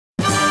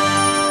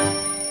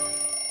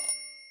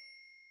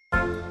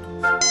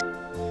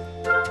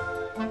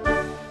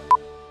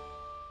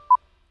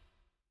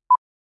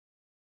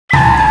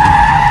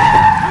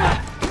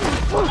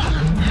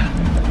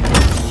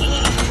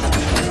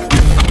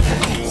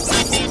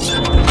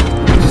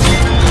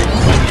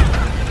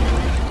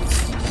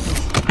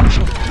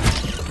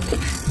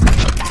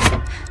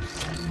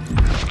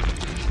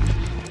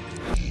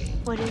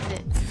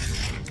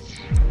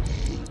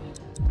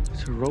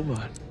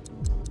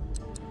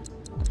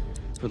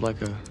but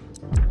like a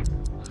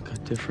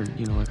different,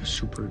 you know, like a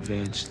super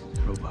advanced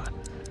robot.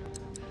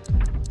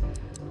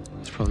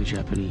 It's probably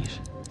Japanese.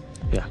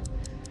 Yeah,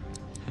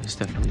 it's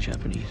definitely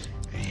Japanese.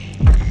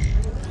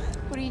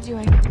 What are you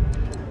doing?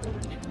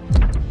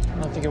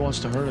 I don't think it wants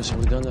to hurt us.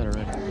 We've done that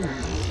already.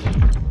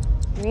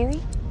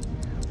 Really?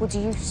 Well, do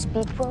you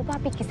speak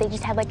robot? Because they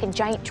just had like a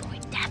giant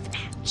droid death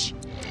match.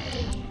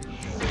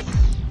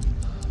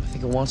 I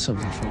think it wants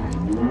something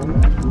from me.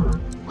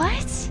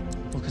 What?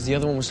 Well, because the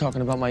other one was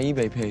talking about my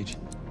eBay page.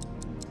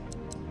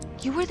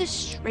 You are the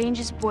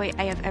strangest boy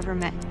I have ever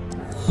met.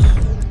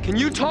 Can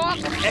you talk?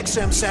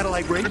 XM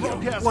satellite radio.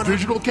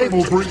 Digital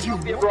cable brings you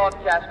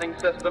broadcasting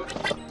system.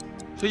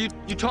 So you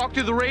talk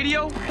through the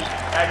radio?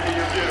 Actually,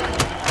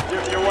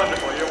 you do. You're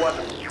wonderful. You're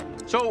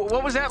wonderful. So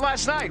what was that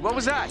last night? What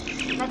was that?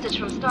 Message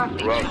from Starfleet.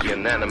 Throughout the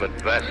inanimate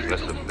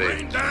vastness of rain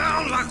space.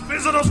 down like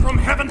visitors from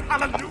heaven.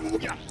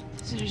 Hallelujah.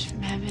 Visitors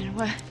from heaven.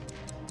 What?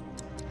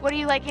 What are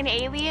you, like an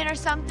alien or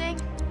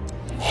something?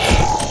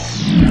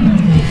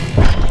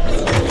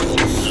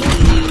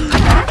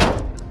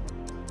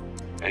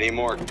 Any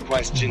more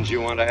questions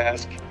you want to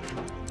ask? He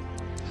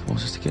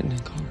wants us to get in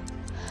the car.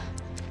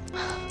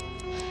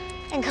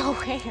 And go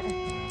where?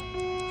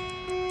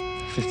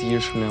 50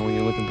 years from now, when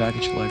you're looking back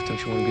at your life,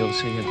 don't you want to be able to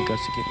say you had the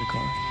guts to get in the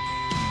car?